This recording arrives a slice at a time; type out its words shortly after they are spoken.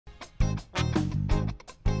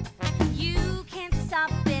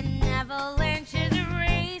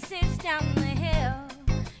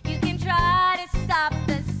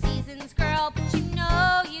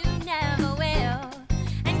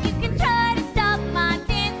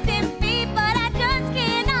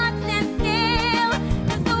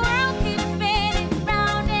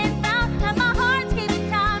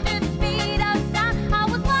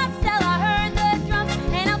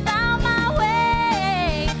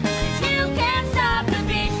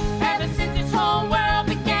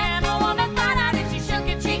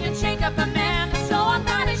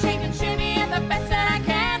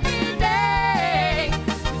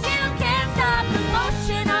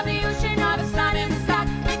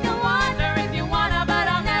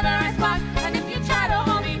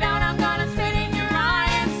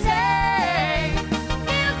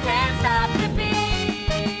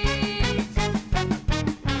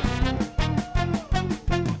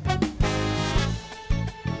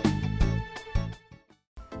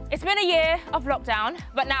It's been a year of lockdown,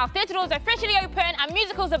 but now theatre doors are officially open and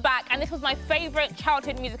musicals are back, and this was my favourite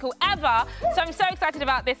childhood musical ever, so I'm so excited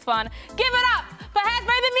about this one. Give it up for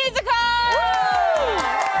Hairspray the Musical!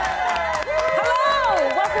 Hello!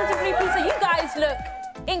 Welcome to Blue Pizza. You guys look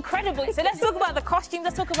incredible. So let's talk about the costumes,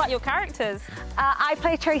 let's talk about your characters. I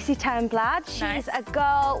play Tracy Turnblad. She's Nice. a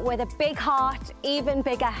girl with a big heart, even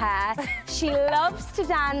bigger hair. She loves to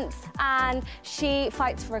dance and she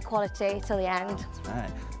fights for equality till the end.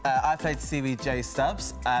 Right. I played Seaweed J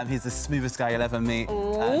Stubbs. He's the smoothest guy you'll ever meet.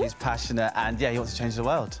 He's passionate and, yeah, he wants to change the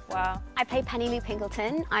world. Wow. I play Penny Lou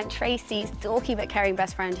Pingleton. I'm Tracy's dorky but caring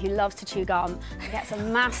best friend who loves to chew gum and gets a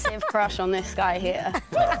massive crush on this guy here.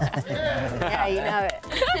 Yeah, you know it.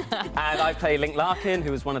 And I play Link Larkin,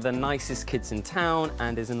 who is one of the nicest kids in town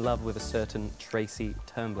and is in love with a certain Tracy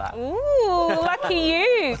Turnblad. Ooh, lucky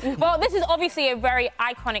you. Well, this is obviously a very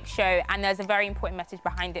iconic show and there's a very important message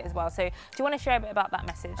behind it as well. So do you want to share a bit about that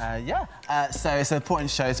message? So it's an important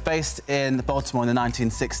show. It's based in Baltimore in the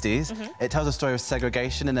 1960s. It tells a story of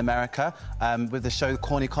segregation in America with the show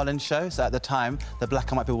Corny Collins Show. So at the time, the black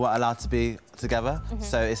and white people weren't allowed to be together.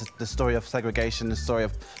 So it's the story of segregation, the story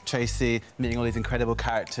of Tracy meeting all these incredible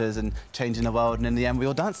characters and changing the world. And in the end, we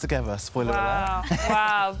all dance together. Spoiler alert.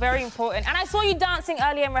 Wow, very important. And I saw you dancing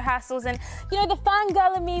earlier in rehearsals and, you know, the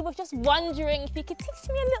fangirl in me was just wondering if you could teach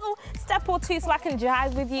me a little step or two so I can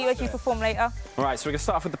jive with you as you perform later. All right, so we're going to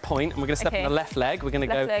start off with the point and we're going to step on the left leg. We're going to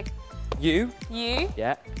go... leg. You. You.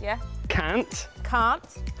 Yeah. Yeah. Can't. Can't.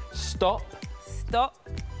 Stop. Stop.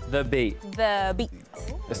 The beat. The beat.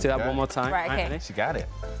 Let's do that one more time. Right, okay. ready? She got it.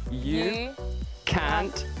 You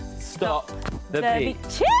can't stop the beat.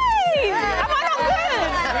 Cheese! Am I not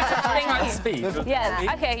good? Thank you. Speed.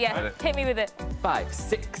 Yeah. Okay, yeah. Hit me with it. 5,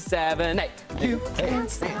 6, 7, 8. You can't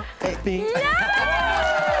stop the beat.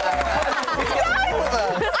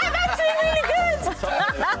 I'm actually really good!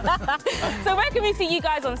 So where can we see you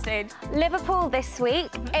guys on stage? Liverpool this week,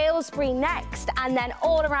 Aylesbury next, and then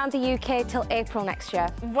all around the UK till April next year.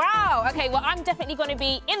 Wow, okay, well, I'm definitely going to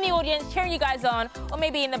be in the audience cheering you guys on, or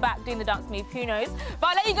maybe in the back doing the dance move, who knows. But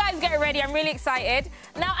I'll let you guys get ready, I'm really excited.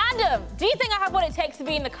 Now, Adam, do you think I have what it takes to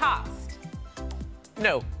be in the cast?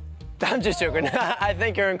 No, I'm just joking. I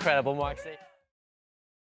think you're incredible, Mwaksy.